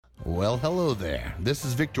Well, hello there. This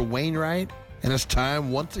is Victor Wainwright, and it's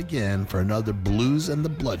time once again for another Blues and the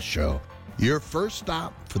Blood show. Your first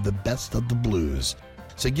stop for the best of the blues.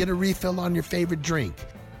 So get a refill on your favorite drink,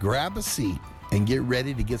 grab a seat, and get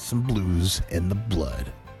ready to get some blues in the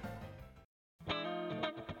blood.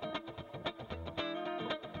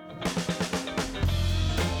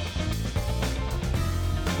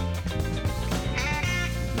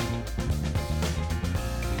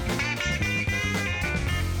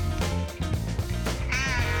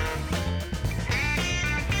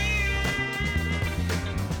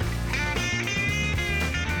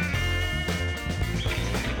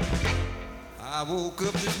 I woke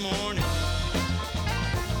up this morning,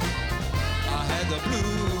 I had the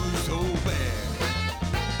blues so bad.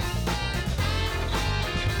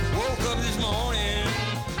 Woke up this morning,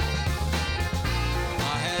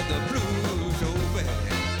 I had the blues so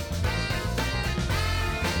bad.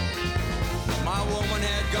 My woman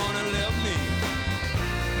had gone and left me,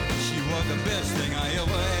 she was the best thing I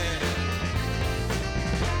ever had.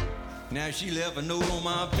 Now she left a note on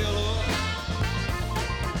my pillow,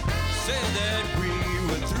 said that we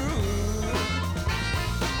were through.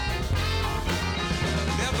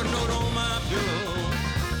 Left a note on my pillow,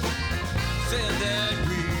 said that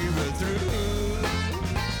we were through.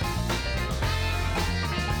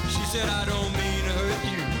 She said, I don't mean to hurt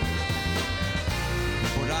you,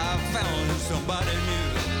 but I found somebody new.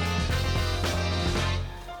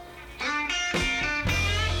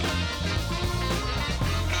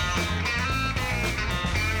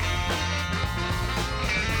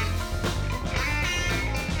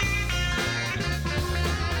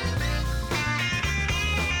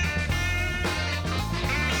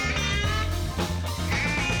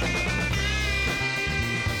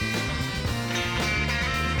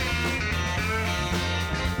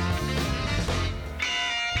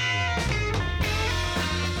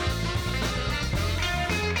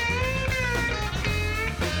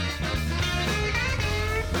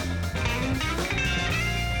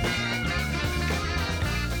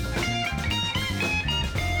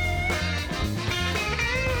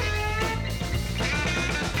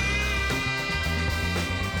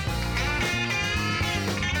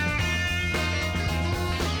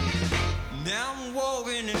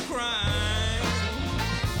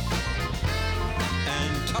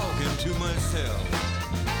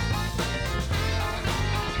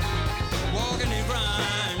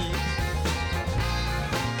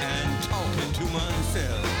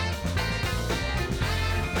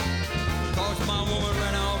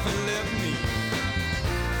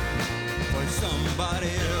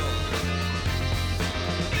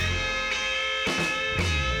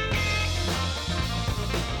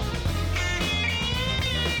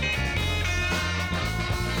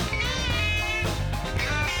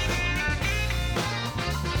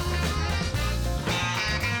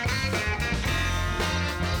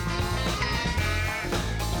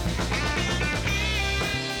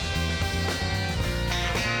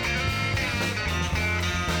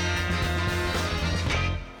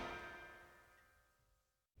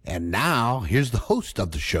 And now, here's the host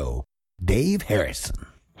of the show, Dave Harrison.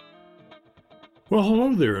 Well,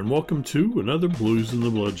 hello there, and welcome to another Blues in the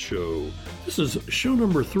Blood show. This is show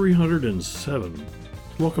number 307.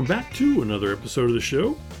 Welcome back to another episode of the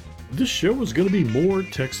show. This show is going to be more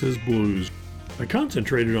Texas blues. I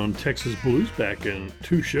concentrated on Texas blues back in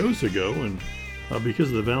 2 shows ago, and because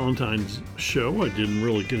of the Valentine's show, I didn't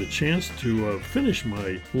really get a chance to finish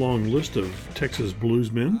my long list of Texas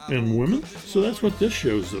bluesmen and women. So that's what this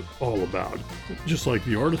show's all about. Just like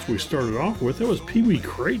the artist we started off with, that was Pee Wee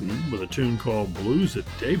Crayton with a tune called Blues at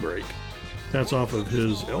Daybreak. That's off of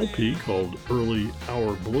his LP called Early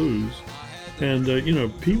Hour Blues. And,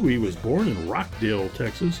 Pee Wee was born in Rockdale,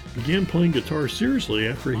 Texas, began playing guitar seriously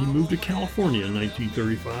after he moved to California in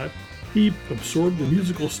 1935. He absorbed the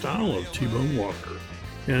musical style of T-Bone Walker.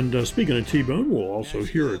 And speaking of T-Bone, we'll also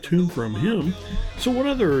hear a tune from him. So what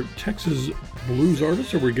other Texas blues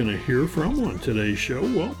artists are we going to hear from on today's show?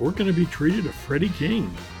 Well, we're going to be treated to Freddie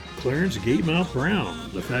King, Clarence Gatemouth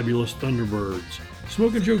Brown, the fabulous Thunderbirds,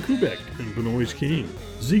 Smokin' Joe Kubek and Bnois King,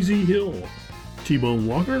 ZZ Hill, T-Bone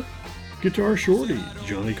Walker, Guitar Shorty,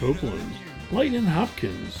 Johnny Copeland, Lightnin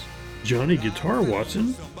Hopkins, Johnny Guitar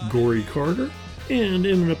Watson, Goree Carter, and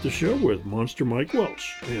ending up the show with Monster Mike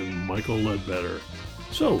Welch and Michael Ledbetter.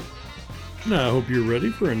 So, now I hope you're ready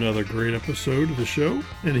for another great episode of the show,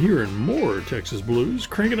 and hearing more Texas blues.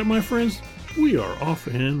 Crank it up, my friends. We are off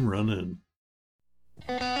and running.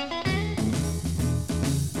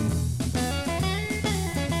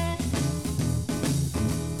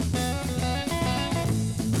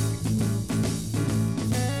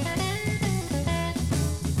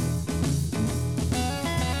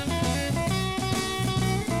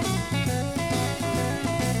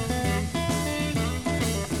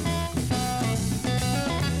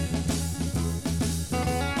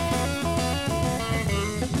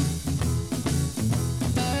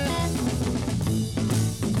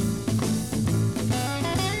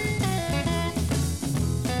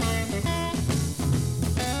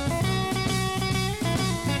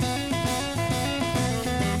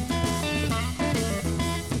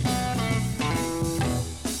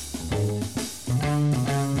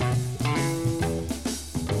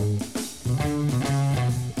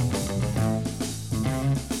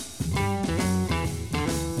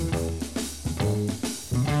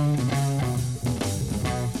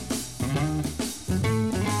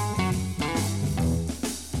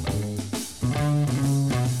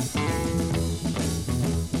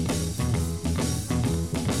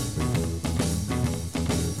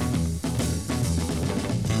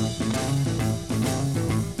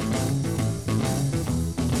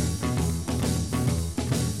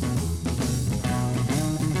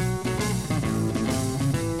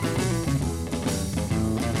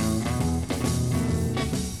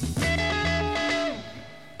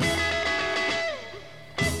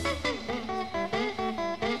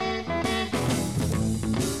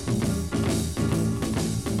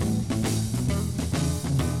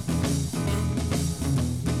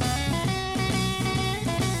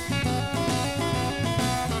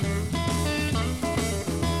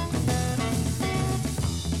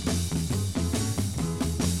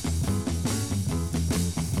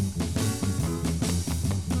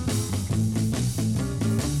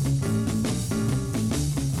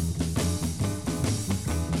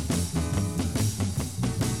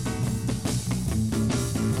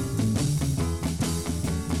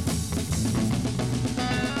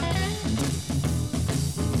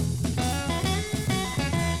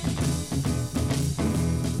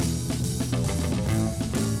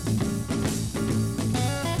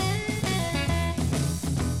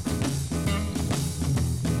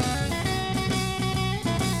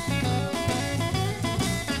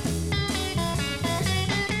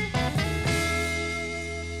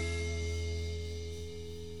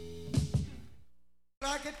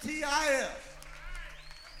 T.I.S.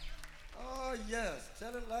 Oh, yes,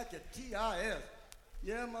 tell it like a T.I.S.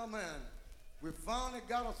 Yeah, my man, we finally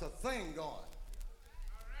got us a thing going.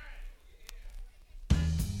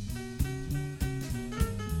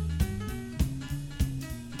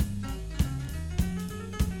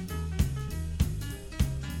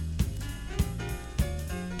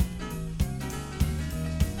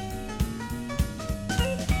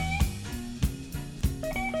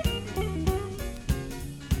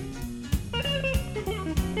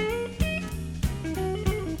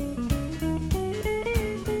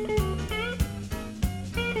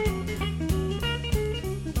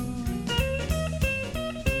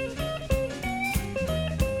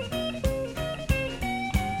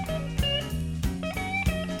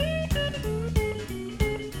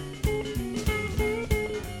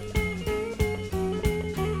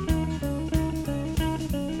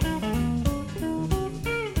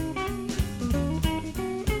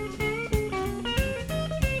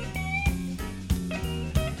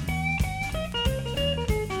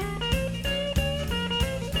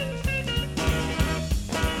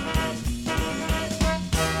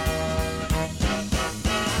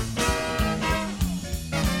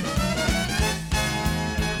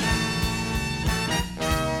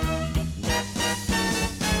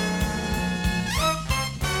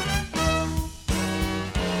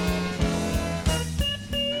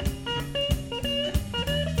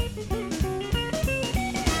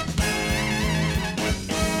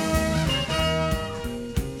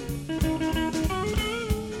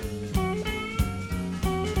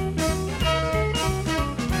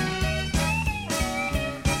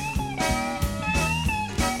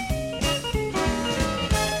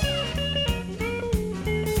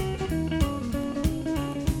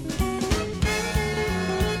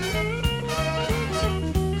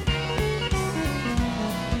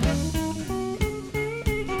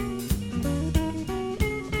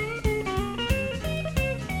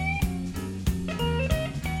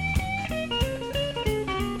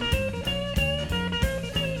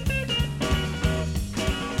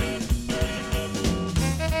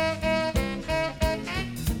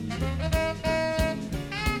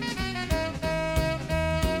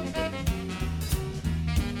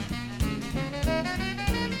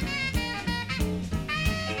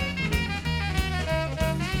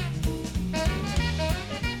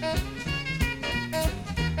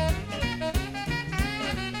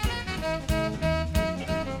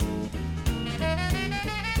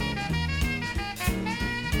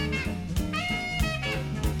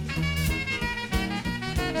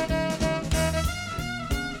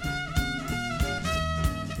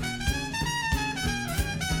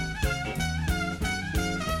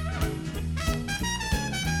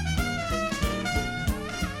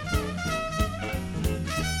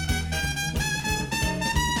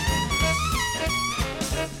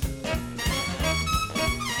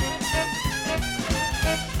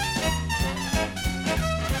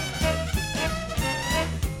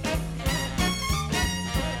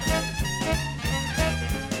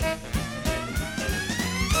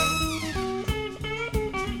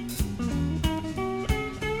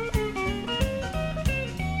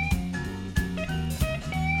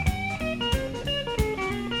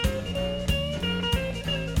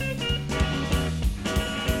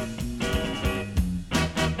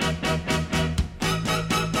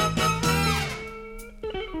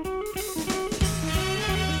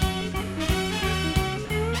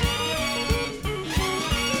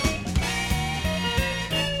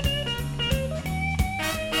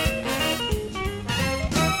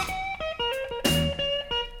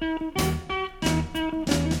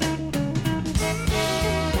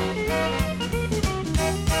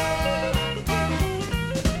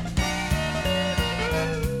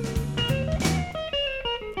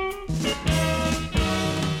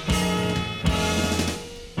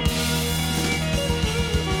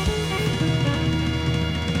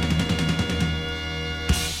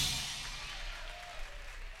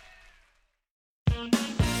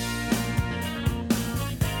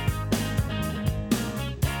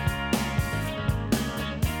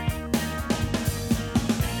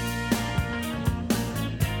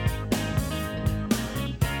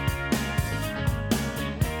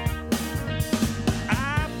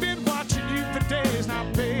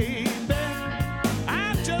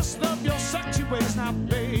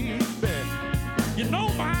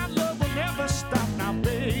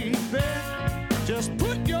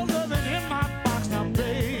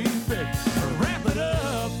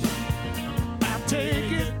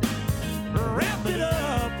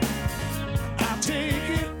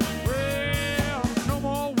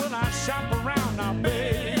 shop around now,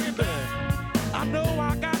 baby. I know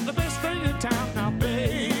I got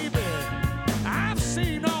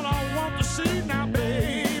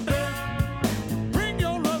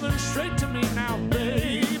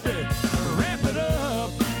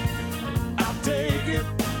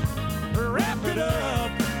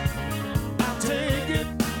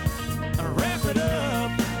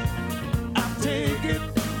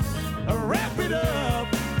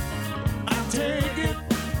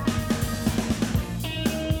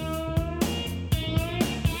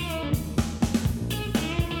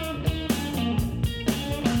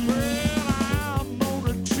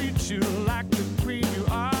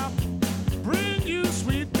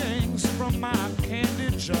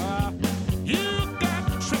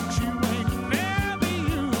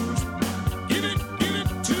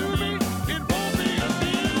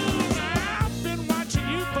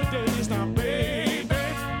now, baby.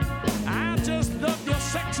 I just love your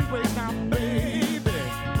sexy ways now, baby.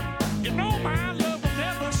 You know my love will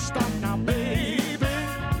never stop now, baby.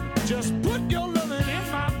 Just put your loving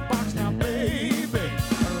in my box now, baby.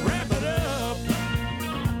 Wrap it up,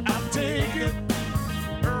 I'll take it.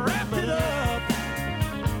 Wrap it up,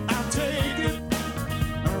 I'll take it.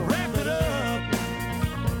 Wrap it up,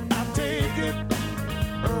 I'll take it.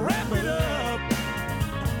 Wrap it up,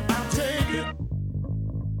 I'll take it.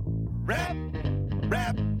 Wrap,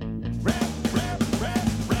 wrap, wrap, wrap, wrap,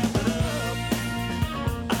 wrap it up.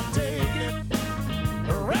 I'll take it.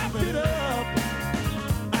 Wrap it up,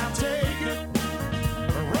 I'll take it.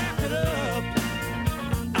 Wrap it up,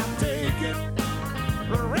 I'll take it.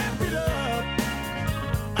 Wrap it up,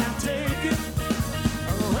 I'll take it.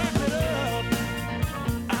 Wrap it up,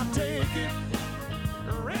 I'll take it. Wrap it up, I'll take it.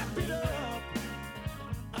 Wrap it up,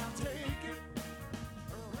 I'll take it.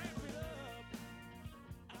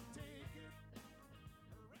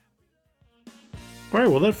 All right,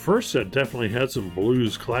 well, that first set definitely had some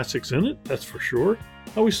blues classics in it, that's for sure.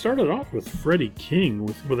 We started off with Freddie King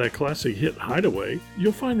with that classic hit Hideaway.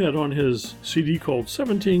 You'll find that on his CD called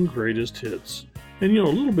 17 Greatest Hits. And a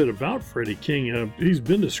little bit about Freddie King. He's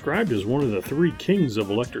been described as one of the three kings of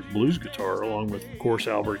electric blues guitar, along with, of course,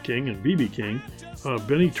 Albert King and B.B. King.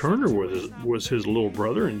 Benny Turner was his little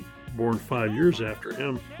brother and born 5 years after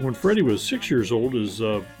him. When Freddie was 6 years old, his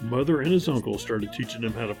mother and his uncle started teaching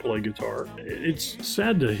him how to play guitar. It's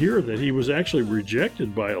sad to hear that he was actually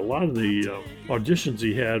rejected by a lot of the auditions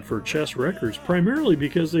he had for Chess Records, primarily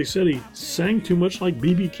because they said he sang too much like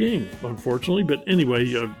B.B. King, unfortunately. But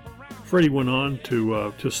anyway, Freddie went on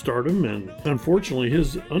to stardom, and unfortunately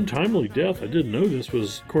his untimely death, I didn't know this,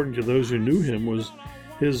 was, according to those who knew him, was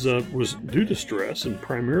due to stress, and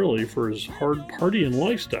primarily for his hard partying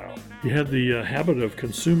lifestyle. He had the habit of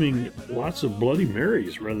consuming lots of Bloody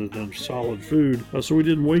Marys rather than solid food, so he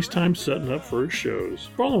didn't waste time setting up for his shows.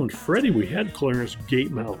 Following Freddie, we had Clarence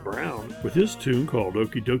Gatemouth Brown with his tune called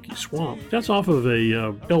Okie Dokie Swamp. That's off of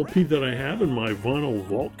a LP that I have in my vinyl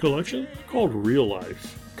vault collection called Real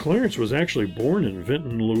Life. Clarence was actually born in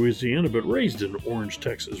Vinton, Louisiana, but raised in Orange,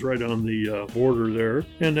 Texas, right on the border there.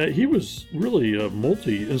 And he was really a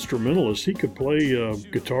multi-instrumentalist. He could play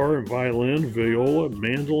guitar and violin, viola,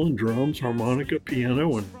 mandolin, drums, harmonica,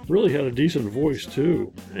 piano, and really had a decent voice,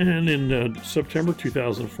 too. And in September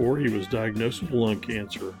 2004, he was diagnosed with lung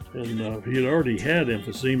cancer. And he had already had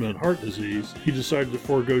emphysema and heart disease. He decided to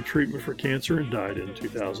forego treatment for cancer and died in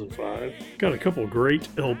 2005. Got a couple great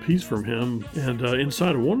LPs from him, and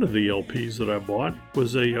inside of one of the LPs that I bought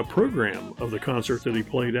was a program of the concert that he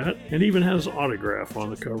played at, and even has autograph on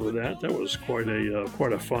the cover of that. That was quite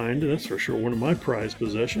a find, that's for sure, one of my prized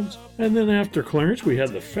possessions. And then after Clarence, we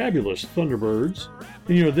had the fabulous Thunderbirds.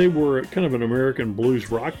 And, they were kind of an American blues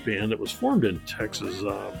rock band that was formed in Texas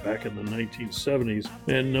back in the 1970s.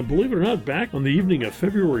 And believe it or not, back on the evening of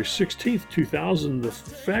February 16th, 2000, the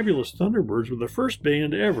fabulous Thunderbirds were the first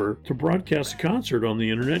band ever to broadcast a concert on the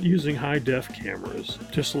internet using high-def cameras.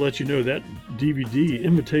 Just to let you know, that DVD,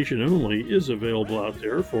 invitation only, is available out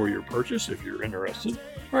there for your purchase if you're interested.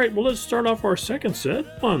 All right, well, let's start off our second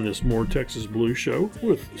set on this More Texas Blues show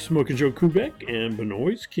with Smokin' Joe Kubek and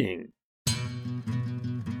Bnois King.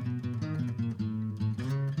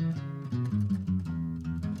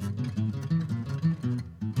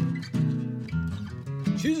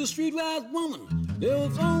 She's a streetwise woman,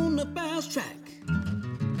 lives on the fast track.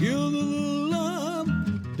 Give her a little love,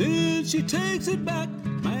 then she takes it back.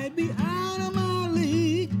 Might be out of my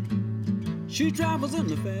league. She travels in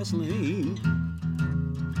the fast lane.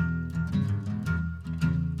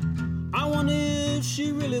 I wonder if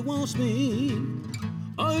she really wants me,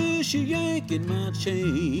 or is she yanking my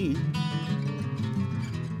chain?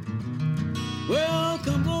 Well,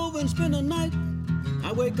 comes over and spend the night.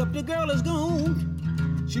 I wake up, the girl is gone.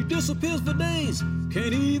 She disappears for days,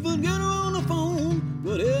 can't even get her on the phone.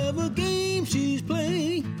 Whatever game she's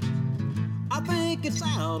playing, I think it's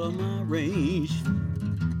out of my range.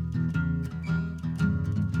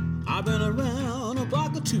 I've been around a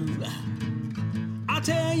block or two. I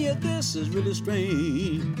tell you, this is really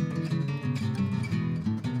strange.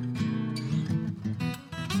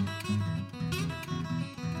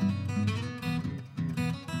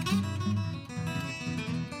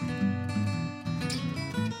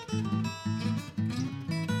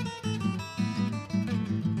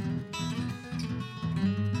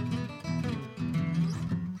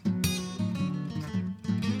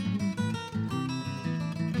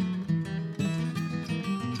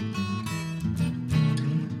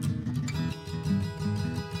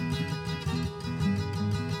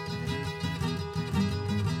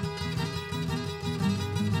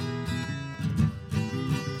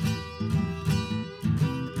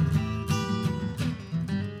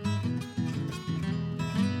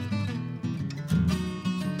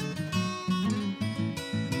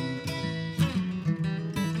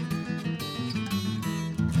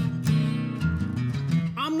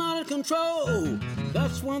 control.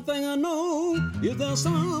 That's one thing I know. If there's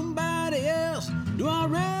somebody else, do I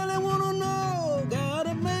really wanna know?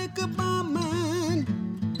 Gotta make up my mind.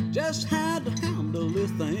 Just had to handle this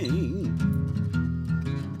thing.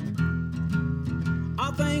 I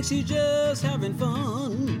think she's just having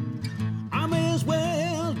fun. I may as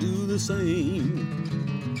well do the same.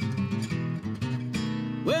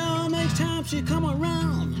 Well, next time she come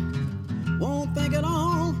around, won't think at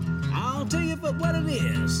all. I'll tell you for what it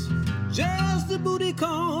is. Just a booty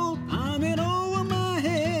call. I'm in over my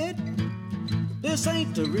head. This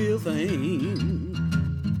ain't the real thing.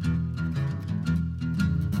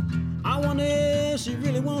 I wonder if she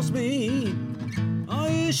really wants me, or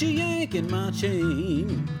is she yanking my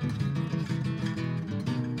chain?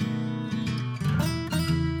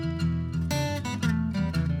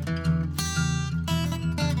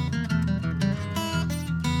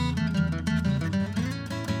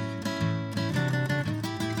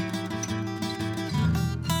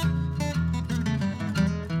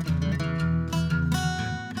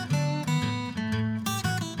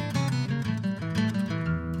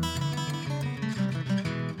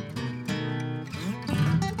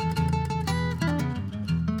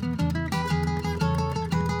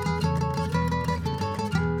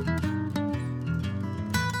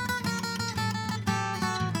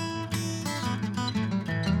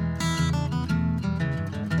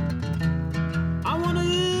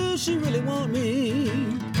 She really want me,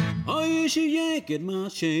 or is she yanking my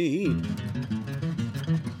chain?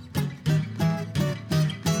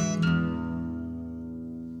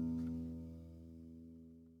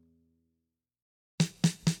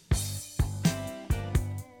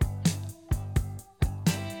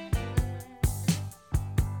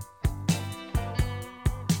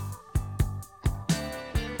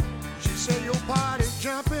 She said your party's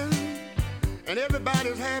jumping and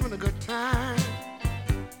everybody's having a good time.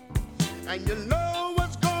 And you know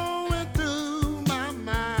what's going through my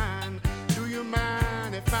mind. Do you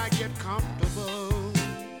mind if I get comfortable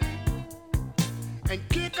and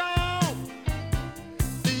kick off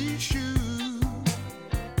these shoes?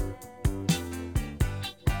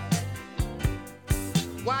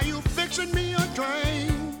 While you fixing me a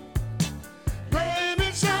drink, play me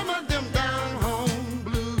some of them down home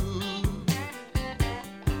blues.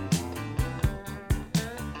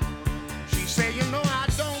 She say, you know, I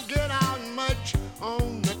don't get out much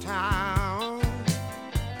on the town,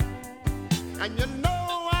 and you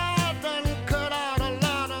know I done cut out a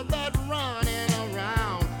lot of that running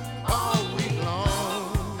around all week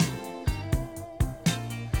long.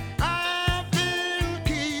 I've been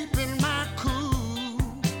keeping my cool,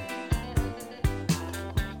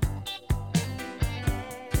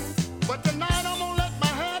 but tonight I'm gonna let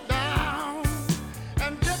my head down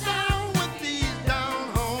and get down with these down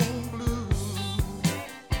home blues.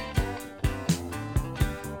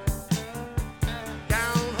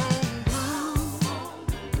 Down home blues.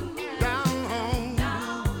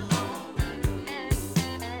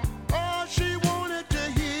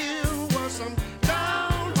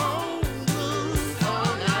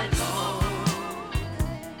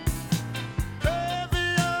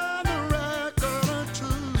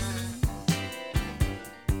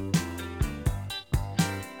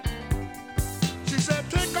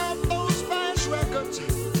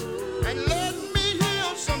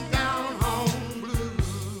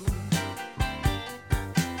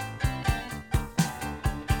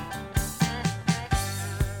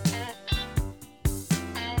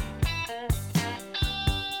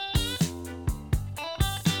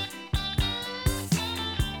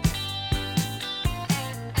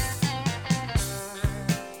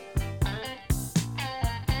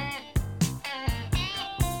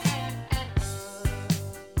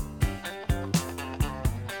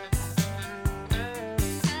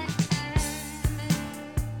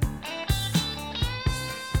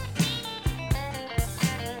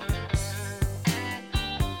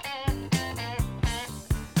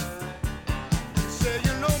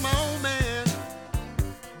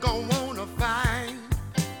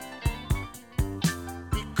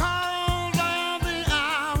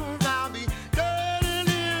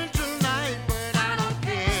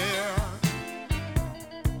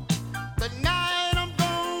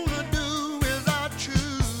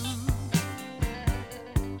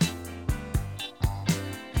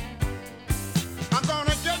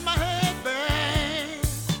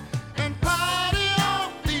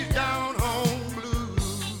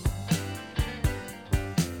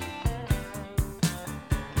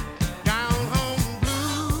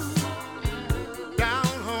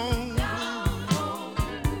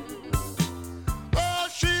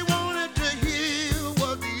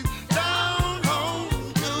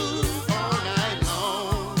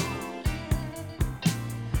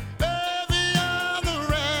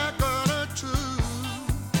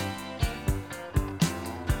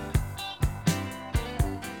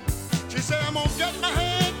 I'm gonna get my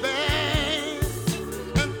head bang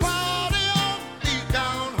and party on these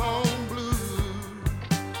down home blues.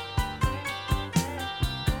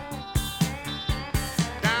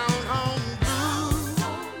 Down home blues.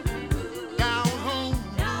 Down home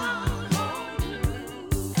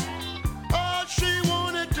blues. All she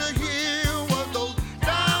wanted to hear was those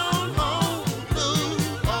down home blues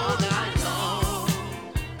all night long.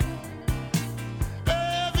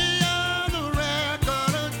 Every other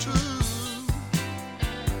record or two.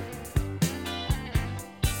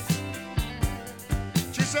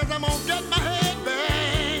 She says I'm gonna get my head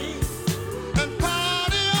bang and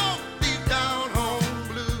party on these down home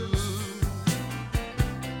blues.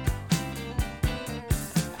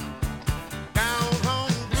 Down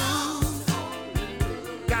home blues.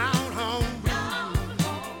 Down home blues.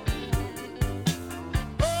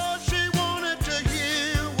 All she wanted to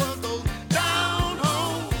hear was those down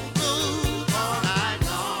home blues all night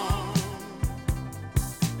long.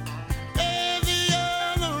 Every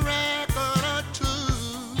other record or two.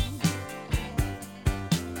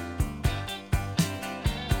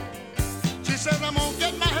 She says I'm gonna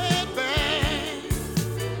get my head bang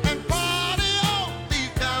and party on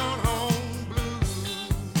these down home blues.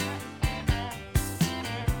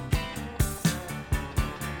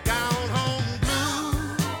 Down home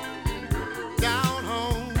blues. Down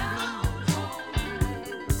home blues.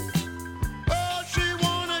 All she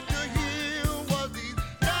wanted to hear was these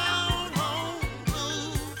down home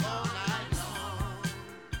blues all night long.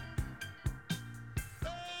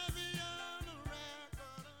 Every other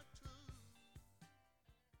record or two.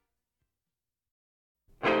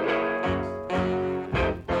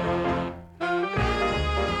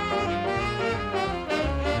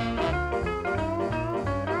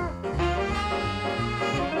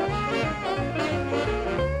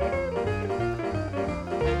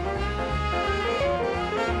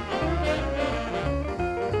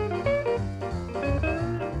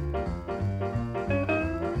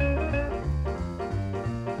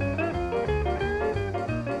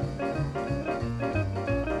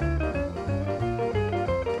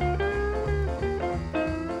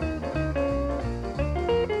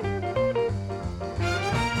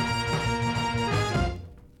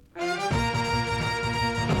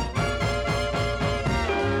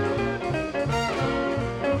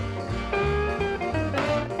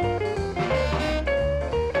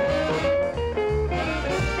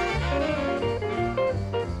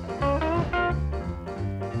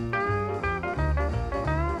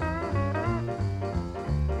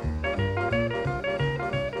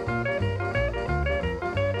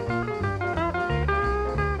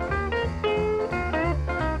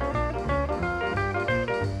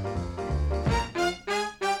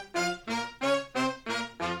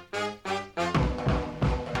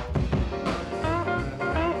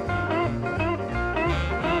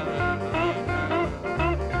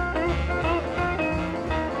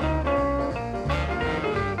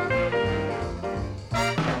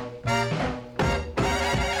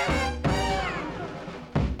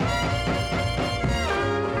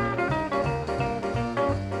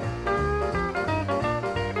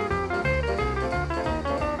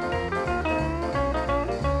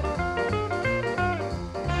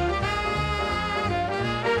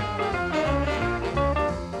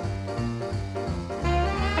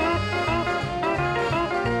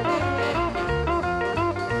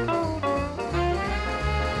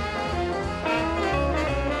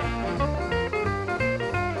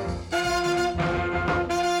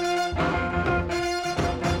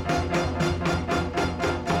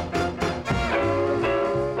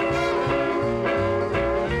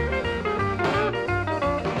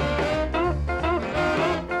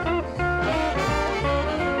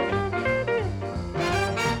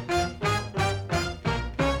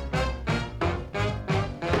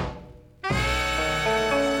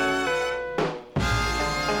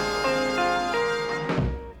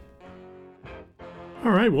 All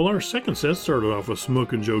right, well, our second set started off with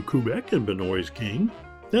Smokin' Joe Kubek and Bnois King.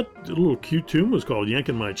 That little cute tune was called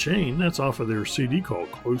Yankin' My Chain. That's off of their CD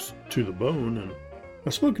called Close to the Bone.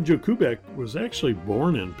 And Smokin' Joe Kubek was actually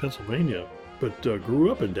born in Pennsylvania, but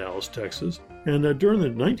grew up in Dallas, Texas. And during the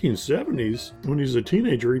 1970s, when he was a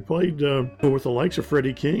teenager, he played with the likes of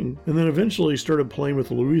Freddie King, and then eventually started playing with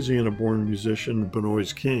Louisiana-born musician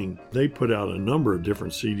Bnois King. They put out a number of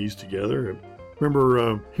different CDs together.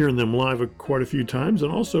 Remember hearing them live quite a few times,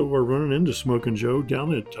 and also we're running into Smokin' Joe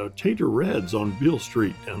down at Tater Red's on Beale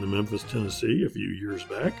Street down in Memphis, Tennessee a few years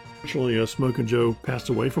back. Actually, Smokin' Joe passed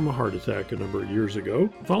away from a heart attack a number of years ago.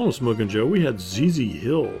 Following Smokin' Joe, we had ZZ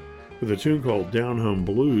Hill with a tune called Down Home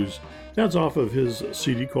Blues. That's off of his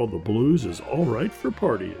CD called The Blues Is All Right for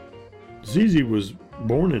Partyin'. ZZ was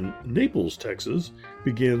born in Naples, Texas,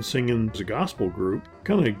 began singing as a gospel group,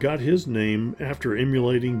 kind of got his name after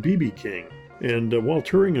emulating B.B. King. And while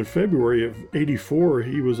touring in February of '84,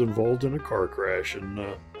 he was involved in a car crash. And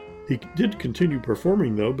he did continue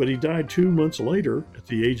performing, though, but he died 2 months later at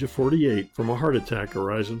the age of 48 from a heart attack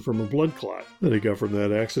arising from a blood clot that he got from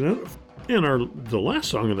that accident. And the last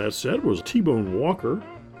song of that set was T-Bone Walker,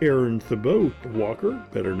 Aaron Thibault Walker,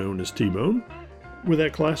 better known as T-Bone, with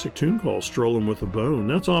that classic tune called Strollin' with a Bone.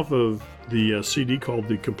 That's off of the CD called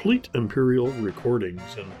The Complete Imperial Recordings.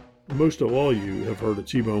 And most of all you have heard of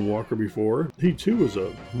T-Bone Walker before. He too was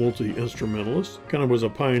a multi-instrumentalist, kind of was a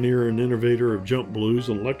pioneer and innovator of jump blues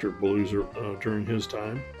and electric blues during his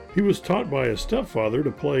time. He was taught by his stepfather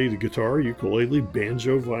to play the guitar, ukulele,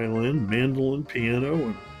 banjo, violin, mandolin, piano,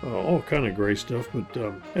 and all kind of great stuff. But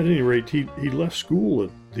at any rate, he left school at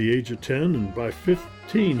the age of 10, and by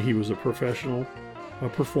 15 he was a professional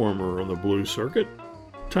performer on the blues circuit.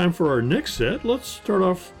 Time for our next set. Let's start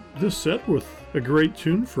off this set with a great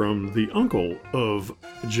tune from the uncle of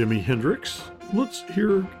Jimi Hendrix. Let's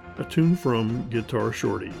hear a tune from Guitar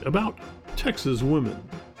Shorty about Texas women.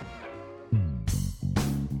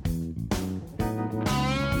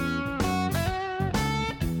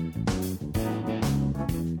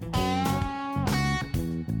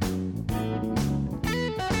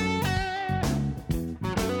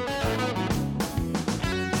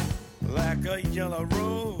 Like a yellow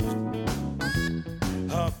rose,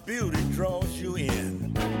 her beauty draws you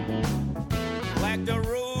in. Like the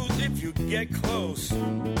rose, if you get close,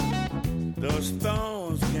 those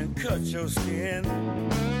thorns can cut your skin.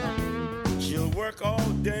 She'll work all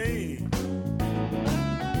day,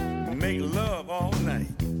 make love all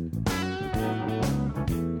night,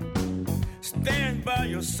 stand by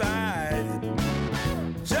your side,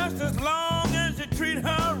 just as long as you treat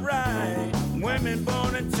her right. Women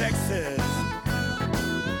born in Texas,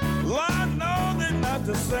 Lord knows they're not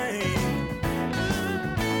the same.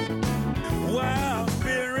 Wild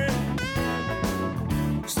spirit,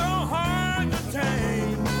 so hard to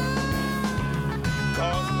tame.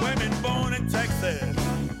 'Cause women born in Texas,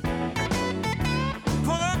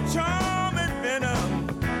 full of charm and venom,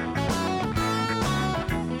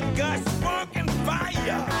 got smoking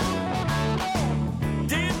fire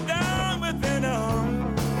deep down within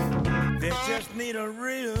them. They just need a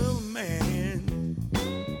real man.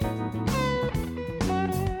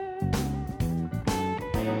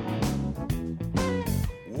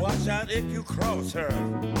 Watch out if you cross her,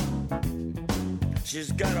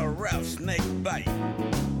 she's got a rattlesnake bite.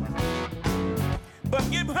 But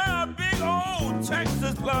give her a big old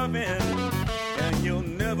Texas lovin', and you'll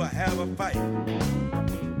never have a fight.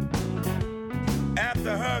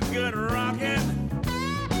 After her good rockin',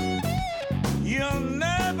 you'll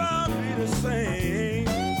never be the same.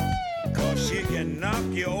 'Cause she can knock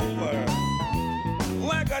you over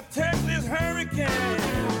like a Texas hurricane.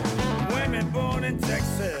 Women born in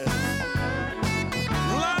Texas,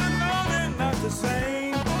 Lord knows they're not the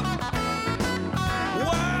same.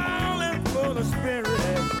 Wild and full of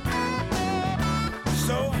spirit,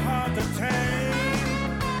 so hard to tame.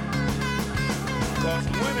 'Cause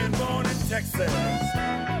women born in Texas,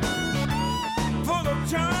 full of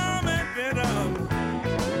charm and venom,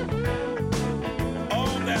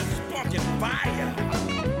 all that sparking fire,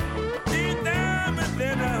 deep down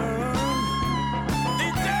within them.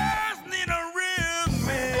 They just need a real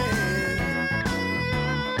man.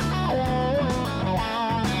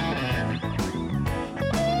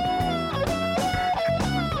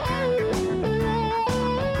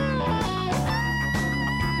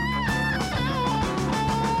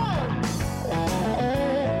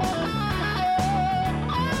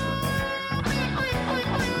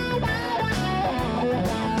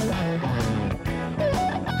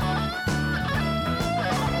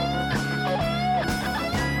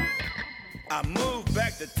 I moved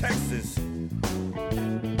back to Texas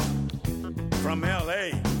from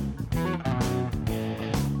LA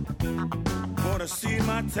for to see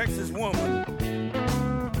my Texas woman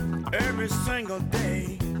every single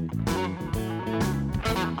day.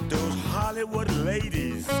 Those Hollywood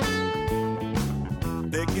ladies,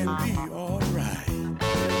 they can be all right,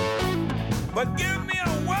 but give me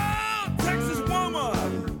a wild Texas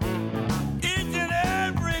woman each and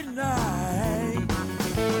every night.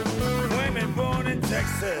 Women born in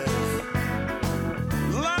Texas,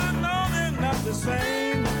 Lord knows they're not the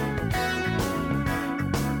same.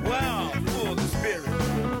 Wow, full of spirit,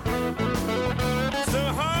 so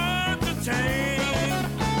hard to tame.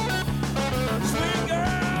 Sweet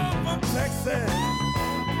girl from Texas,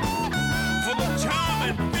 full of charm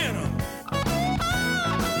and venom,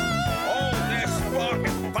 oh, that spark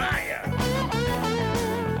and fire.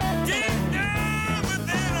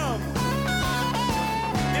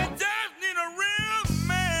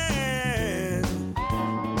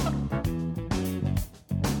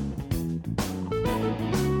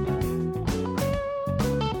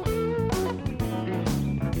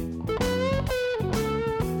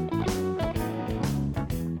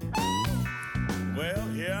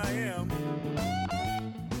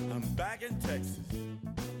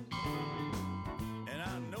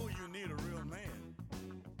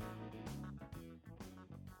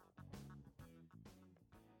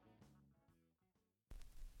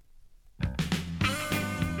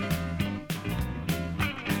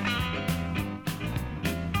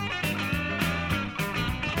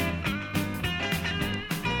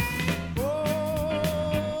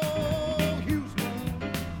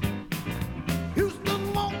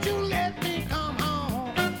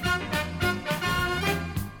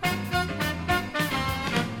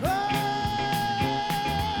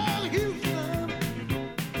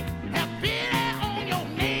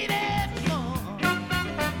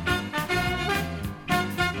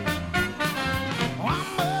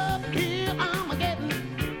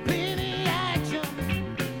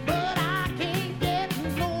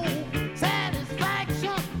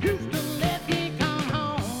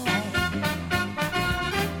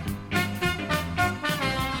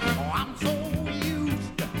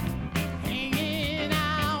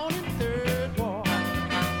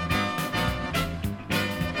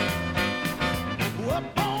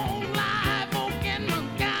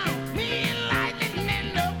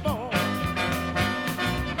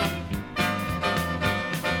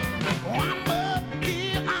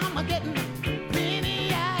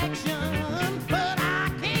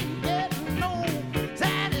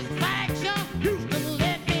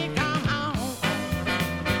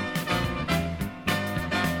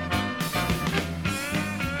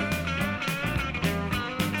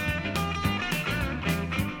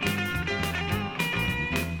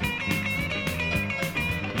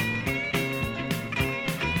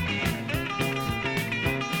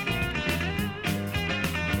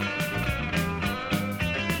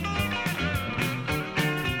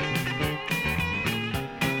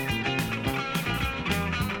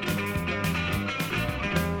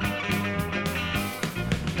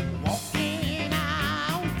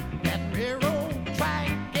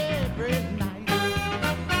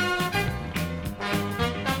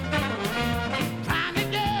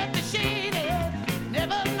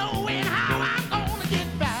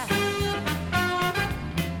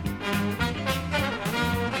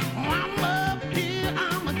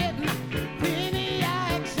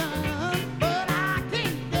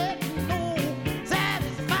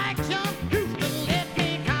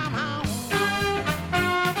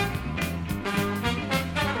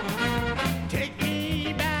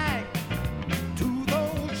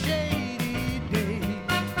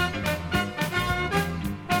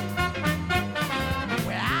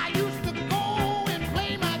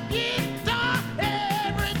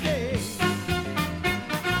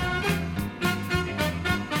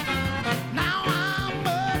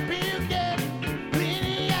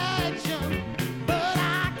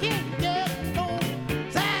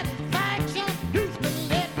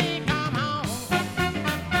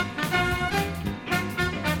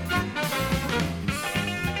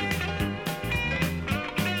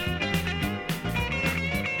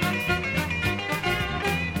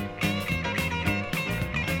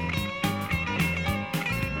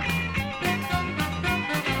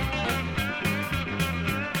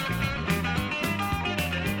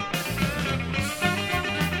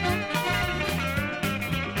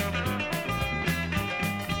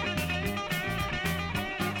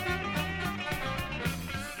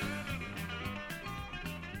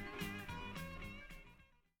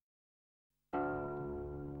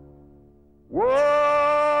 Whoa,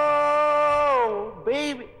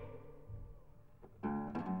 baby.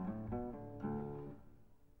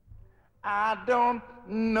 I don't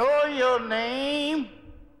know your name,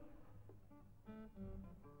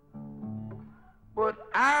 but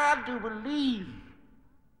I do believe,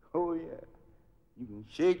 oh yeah, you can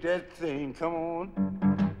shake that thing. Come on.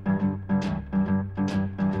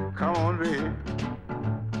 Come on, baby.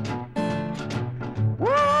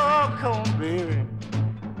 Whoa, come on, baby.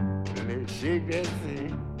 Let's shake that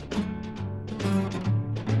thing.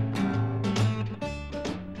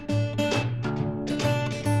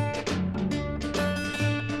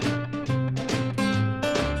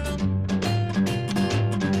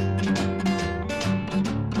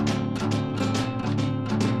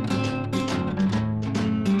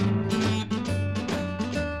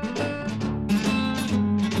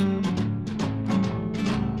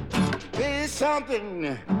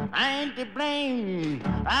 Something, I ain't to blame.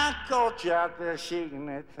 I caught you out there shaking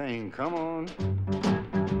that thing. Come on.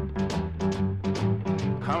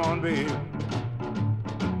 Come on, baby.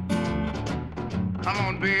 Come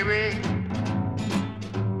on, baby.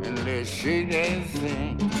 And let's shake that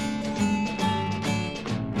thing.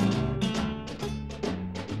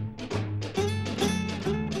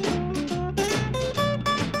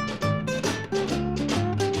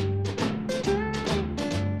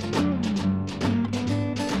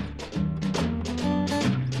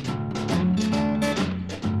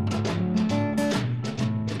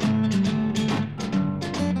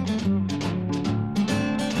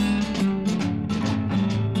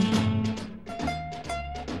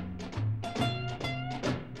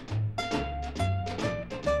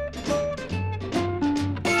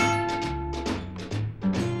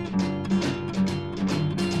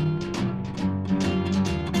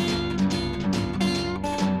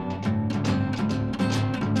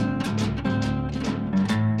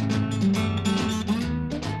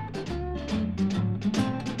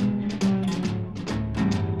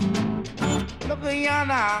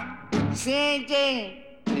 She ain't Jane.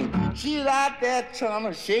 She's out there trying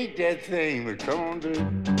to shake that thing, but come on, dude.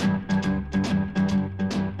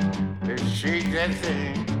 Let's shake that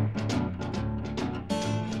thing.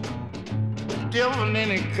 Different in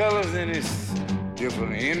the colors and it's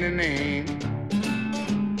different in the name.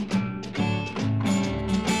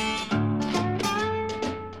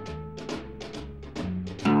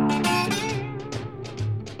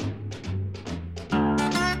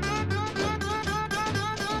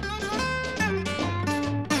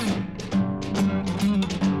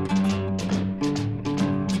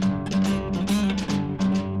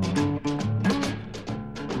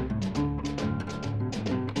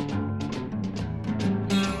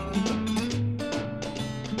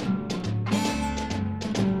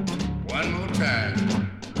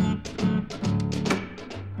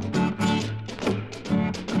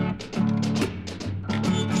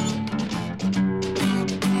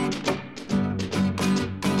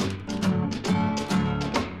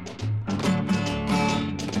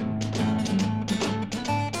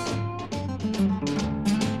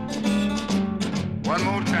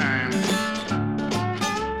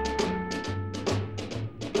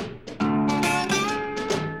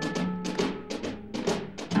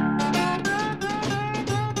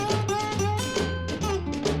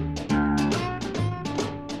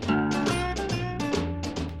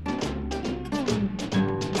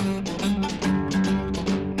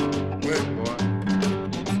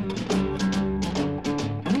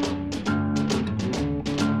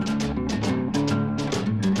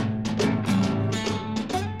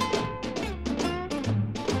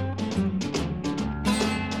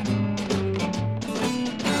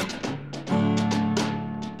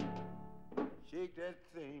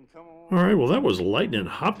 All right, well, that was Lightnin'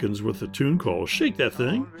 Hopkins with a tune called Shake That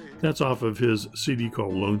Thing. That's off of his CD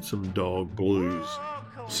called Lonesome Dog Blues.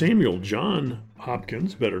 Samuel John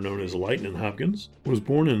Hopkins, better known as Lightnin' Hopkins, was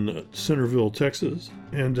born in Centerville, Texas,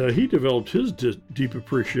 and he developed his deep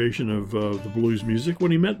appreciation of the blues music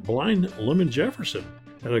when he met blind Lemon Jefferson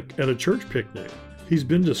at a church picnic. He's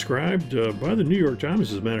been described by the New York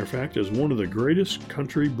Times, as a matter of fact, as one of the greatest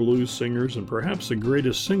country blues singers and perhaps the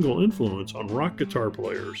greatest single influence on rock guitar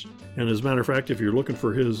players. And as a matter of fact, if you're looking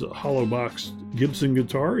for his hollow box Gibson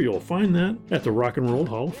guitar, you'll find that at the Rock and Roll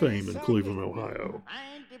Hall of Fame in Cleveland, Ohio.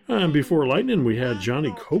 And before Lightnin', we had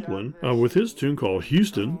Johnny Copeland with his tune called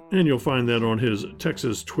Houston, and you'll find that on his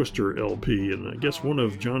Texas Twister LP. And I guess one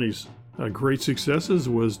of Johnny's great successes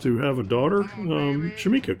was to have a daughter,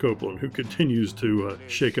 Shamika Copeland, who continues to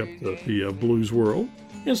shake up the blues world.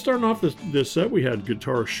 And starting off this set, we had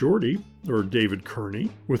guitar Shorty or David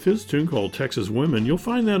Kearney, with his tune called Texas Women. You'll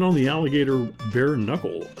find that on the Alligator Bare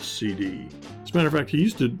Knuckle CD. As a matter of fact, he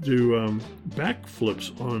used to do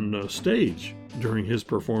backflips on stage during his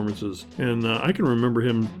performances. And I can remember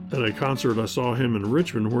him at a concert. I saw him in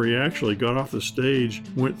Richmond where he actually got off the stage,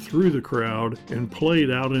 went through the crowd, and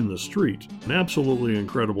played out in the street. An absolutely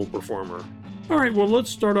incredible performer. All right, well, let's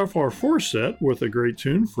start off our fourth set with a great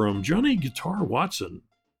tune from Johnny Guitar Watson.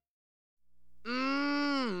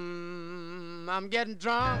 I'm getting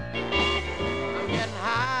drunk, I'm getting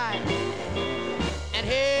high, and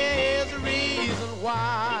here's the reason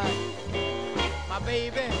why. My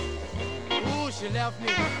baby, ooh, she left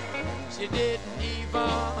me, she didn't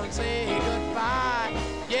even say goodbye.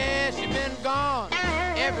 Yeah, she been gone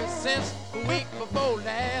ever since the week before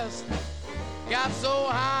last. Got so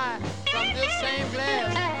high from this same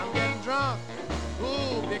glass, I'm getting drunk,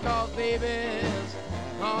 ooh, because baby's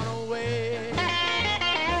gone away.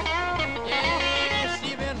 Yeah,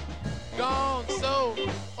 she been gone so,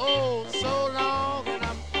 oh, so long, and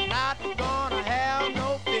I'm not gonna have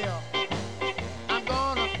no fear. I'm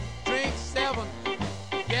gonna drink 7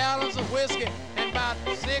 gallons of whiskey and about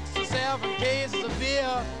 6 or 7 cases of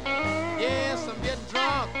beer. Yes, I'm getting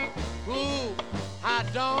drunk, ooh, I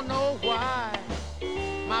don't know why.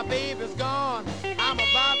 My baby's gone, I'm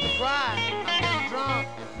about to cry. I'm getting drunk,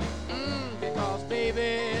 because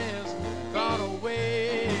baby's gone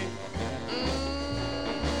away.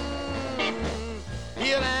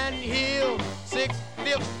 Heel and heel,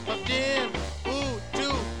 6/5 of gin. Ooh,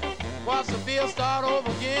 2 quarts of beer, start over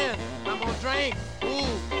again. I'm gonna drink,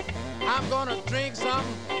 ooh, I'm gonna drink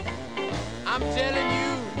something. I'm telling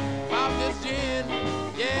you about this gin.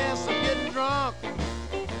 Yes, I'm getting drunk,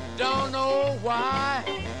 don't know why.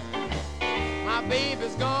 My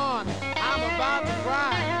baby's gone, I'm about to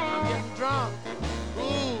cry. I'm getting drunk,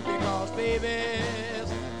 ooh, because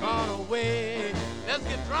baby's gone away. Let's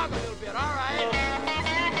get drunk a little bit, all right?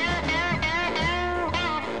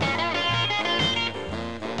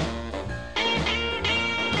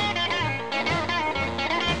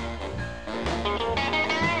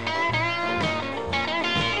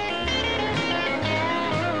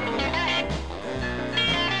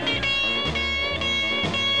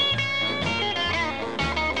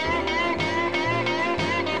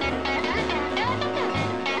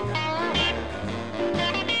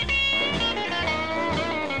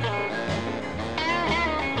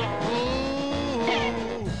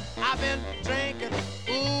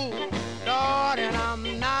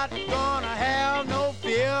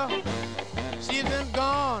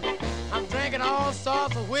 All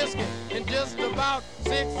sorts of whiskey and just about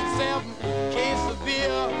 6 or 7 cases of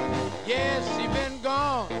beer. Yes, she been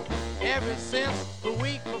gone ever since the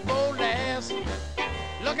week before last.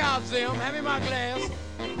 Look out, Zim, hand me my glass.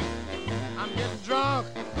 I'm getting drunk,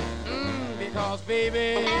 because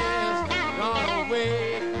baby's gone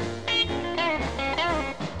away.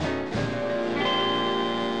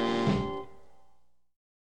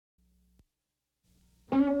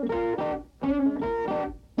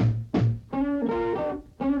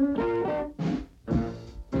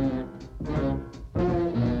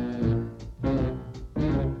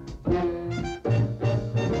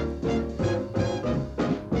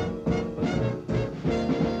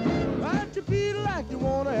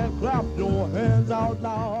 Clap your hands out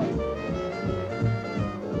loud.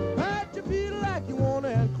 Pat your feet like you wanna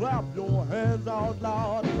and clap your hands out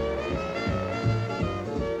loud.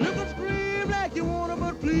 You can scream like you wanna,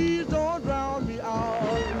 but please don't drown me out.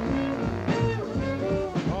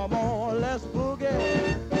 Come on, let's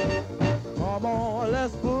boogie. Come on,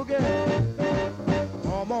 let's boogie.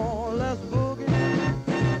 Come on, let's boogie.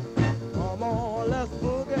 Come on, let's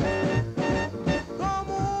boogie.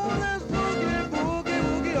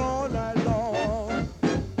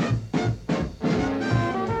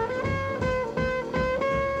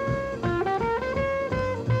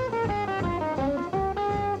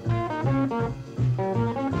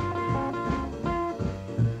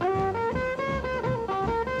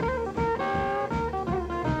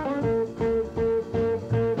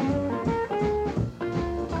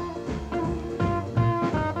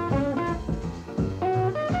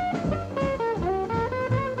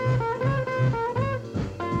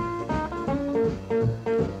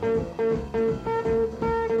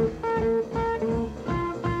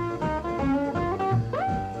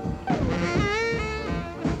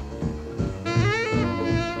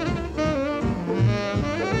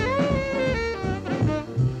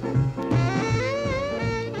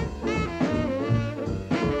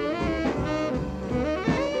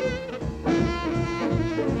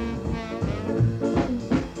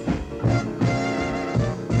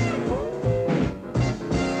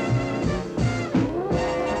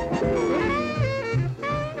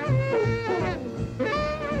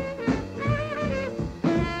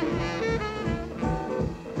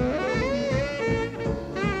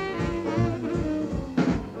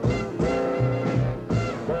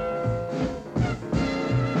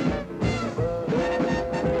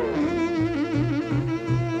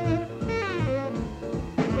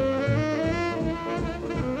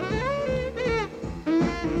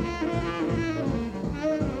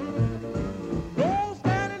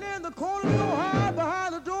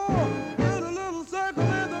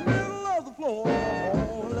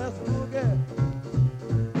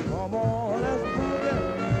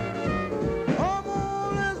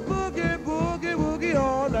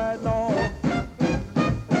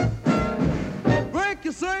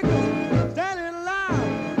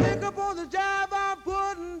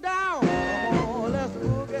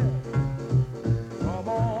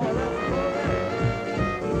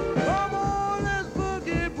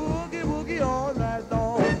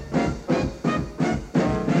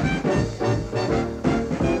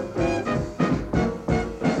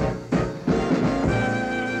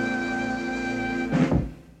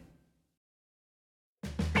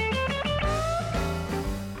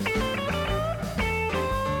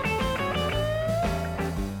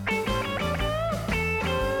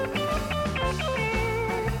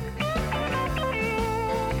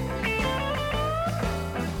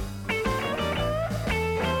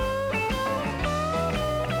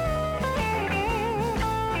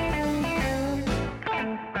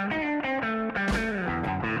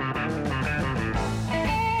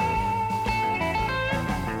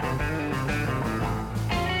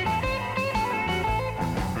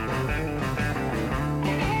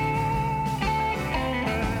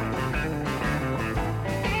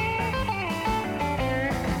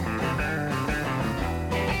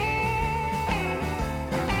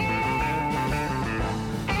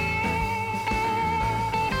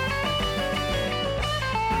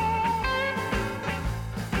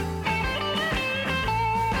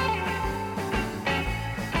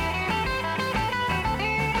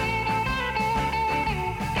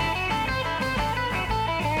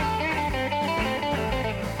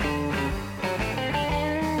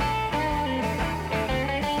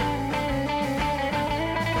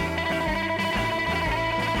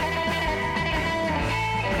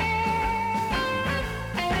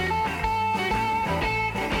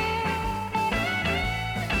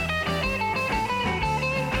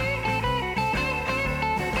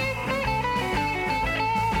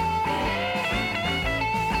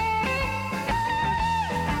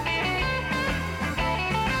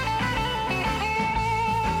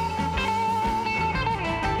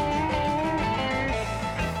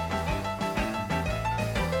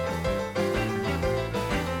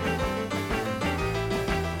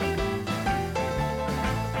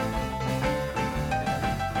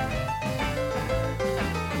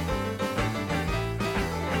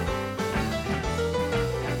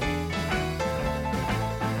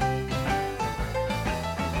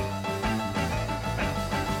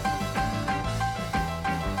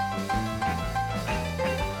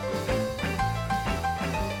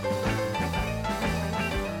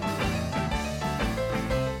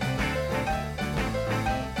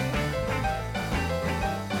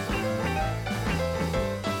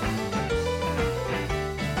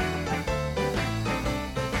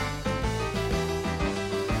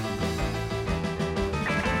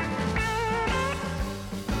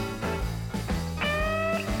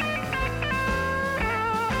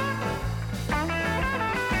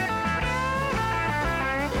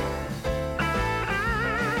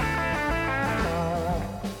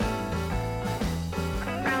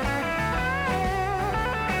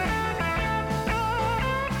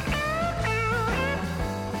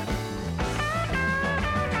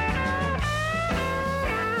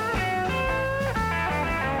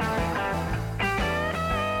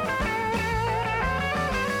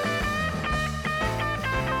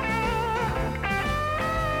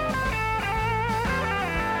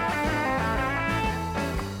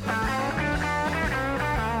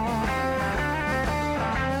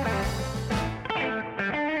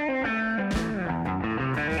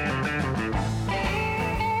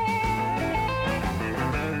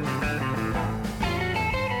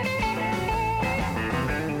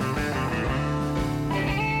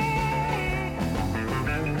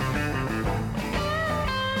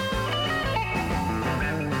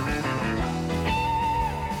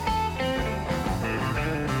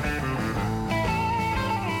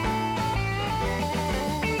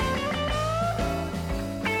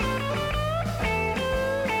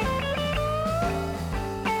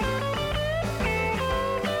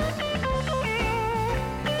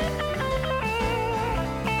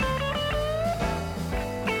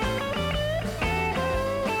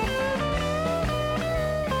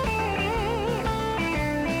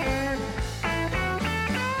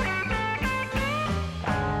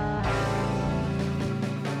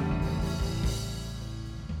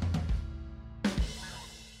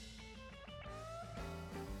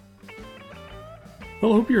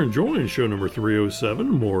 Well, I hope you're enjoying show number 307,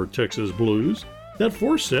 More Texas Blues. That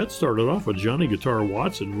fourth set started off with Johnny Guitar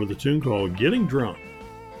Watson with a tune called Getting Drunk,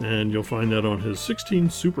 and you'll find that on his 16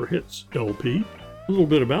 Super Hits LP. A little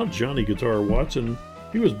bit about Johnny Guitar Watson.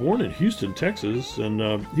 He was born in Houston, Texas,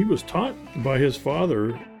 and he was taught by his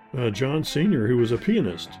father, John Sr., who was a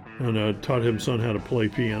pianist, and taught his son how to play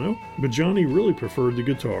piano. But Johnny really preferred the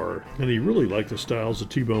guitar, and he really liked the styles of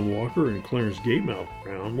T-Bone Walker and Clarence Gatemouth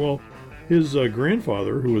Brown. Well, his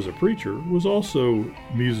grandfather, who was a preacher, was also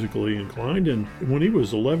musically inclined, and when he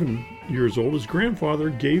was 11 years old, his grandfather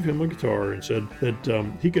gave him a guitar and said that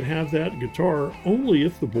he could have that guitar only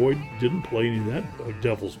if the boy didn't play any of that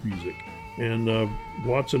devil's music. And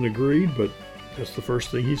Watson agreed, but that's the first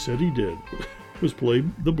thing he said he did, was play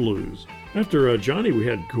the blues. After Johnny, we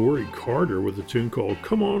had Goree Carter with a tune called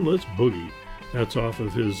Come On, Let's Boogie. That's off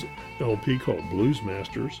of his LP called Blues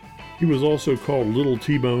Masters. He was also called Little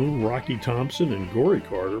T-Bone, Rocky Thompson, and Goree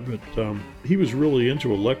Carter, but he was really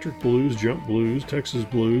into electric blues, jump blues, Texas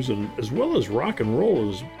blues, and as well as rock and roll.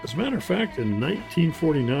 As a matter of fact, in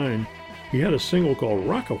 1949, he had a single called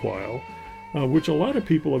Rock a While, which a lot of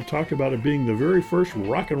people have talked about it being the very first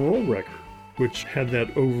rock and roll record, which had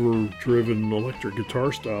that overdriven electric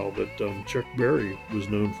guitar style that Chuck Berry was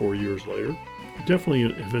known for years later.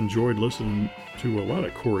 Definitely have enjoyed listening to a lot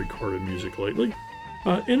of Goree Carter music lately.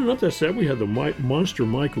 In and up that set, we had the Monster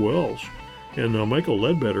Mike Welch and Michael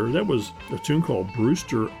Ledbetter. That was a tune called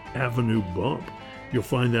Brewster Avenue Bump. You'll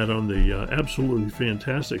find that on the absolutely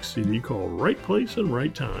fantastic CD called Right Place and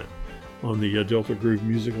Right Time on the Delta Groove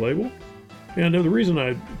music label. And the reason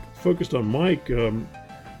I focused on Mike,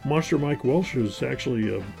 Monster Mike Welch is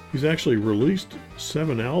actually, he's actually released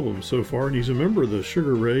 7 albums so far, and he's a member of the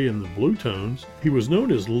Sugar Ray and the Blue Tones. He was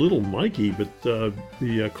known as Little Mikey, but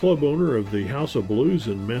the club owner of the House of Blues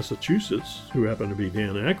in Massachusetts, who happened to be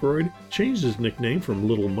Dan Aykroyd, changed his nickname from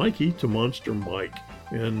Little Mikey to Monster Mike.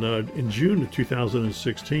 And in June of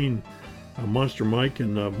 2016, Monster Mike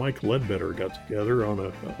and Mike Ledbetter got together on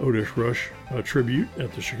a Otis Rush tribute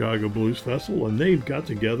at the Chicago Blues Festival, and they got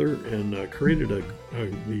together and created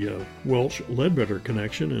the Welch Ledbetter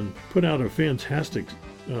connection and put out a fantastic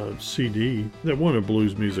CD that won a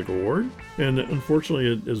Blues Music Award. And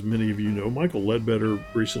unfortunately, as many of you know, Michael Ledbetter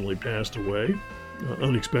recently passed away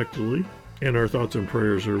unexpectedly, and our thoughts and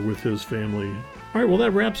prayers are with his family. All right, well,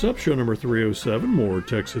 that wraps up show number 307, More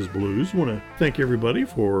Texas Blues. I want to thank everybody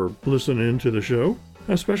for listening to the show.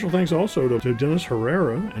 A special thanks also to Dennis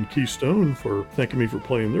Herrera and Keith Stone for thanking me for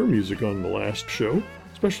playing their music on the last show.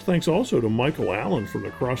 Special thanks also to Michael Allen from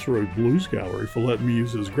the Crossroads Blues Gallery for letting me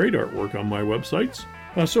use his great artwork on my websites.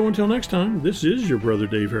 So until next time, this is your brother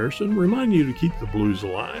Dave Harrison, reminding you to keep the blues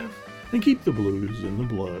alive and keep the blues in the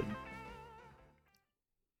blood.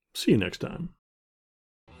 See you next time.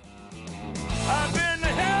 I've been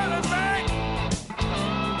hell and back,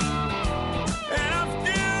 and I'm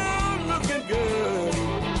still looking good.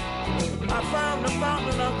 I found the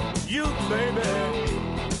fountain of youth, baby.